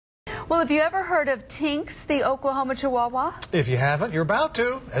Well, have you ever heard of Tinks, the Oklahoma Chihuahua? If you haven't, you're about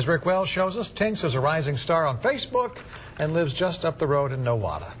to. As Rick Wells shows us, Tinks is a rising star on Facebook and lives just up the road in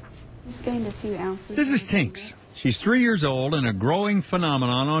Nowata. He's gained a few ounces. This is Tinks. She's 3 years old and a growing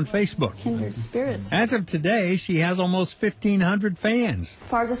phenomenon on Facebook. Kindred spirits. As of today, she has almost 1,500 fans.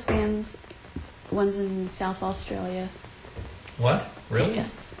 Farthest fans, one's in South Australia. What? Really?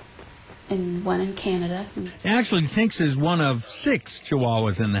 Yes. And one in Canada. Actually, Tinks is one of 6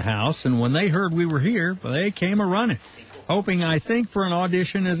 Chihuahuas in the house, and when they heard we were here, well, they came a-running, hoping, I think, for an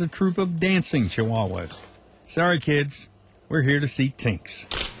audition as a troupe of dancing Chihuahuas. Sorry, kids. We're here to see Tinks.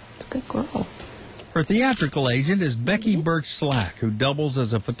 It's a good girl. Her theatrical agent is Becky Birch-Slack, who doubles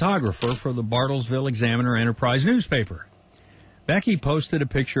as a photographer for the Bartlesville Examiner Enterprise newspaper. Becky posted a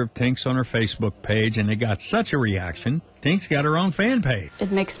picture of Tinks on her Facebook page, and it got such a reaction, Tinks got her own fan page.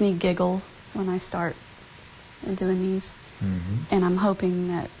 It makes me giggle when I start doing these, and I'm hoping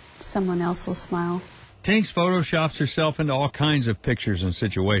that someone else will smile. Tinks photoshops herself into all kinds of pictures and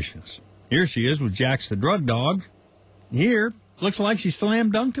situations. Here she is with Jax the drug dog. Here, looks like she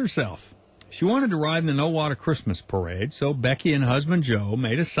slam dunked herself. She wanted to ride in the Nowata Christmas parade, so Becky and husband Joe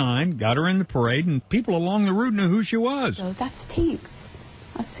made a sign, got her in the parade, and people along the route knew who she was. So that's Tinks.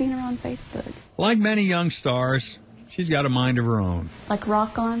 I've seen her on Facebook. Like many young stars, she's got a mind of her own. Like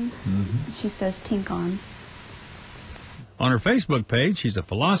Rock On, she says Tink On. On her Facebook page, she's a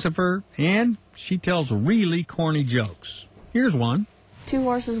philosopher, and she tells really corny jokes. Here's one. 2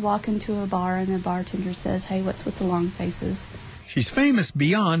 horses walk into a bar, and the bartender says, "Hey, what's with the long faces?" She's famous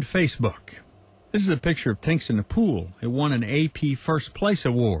beyond Facebook. This is a picture of Tinks in the pool. It won an AP First Place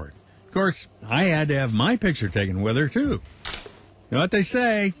Award. Of course, I had to have my picture taken with her, too. You know what they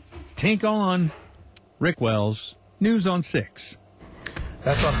say? Tink on. Rick Wells, News on 6.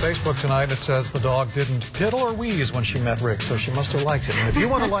 That's on Facebook tonight. It says the dog didn't piddle or wheeze when she met Rick, so she must have liked him. And if you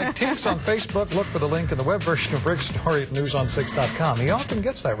want to like Tinks on Facebook, look for the link in the web version of Rick's story at newson6.com. He often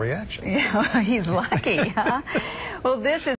gets that reaction. Yeah, he's lucky, huh? Well, this is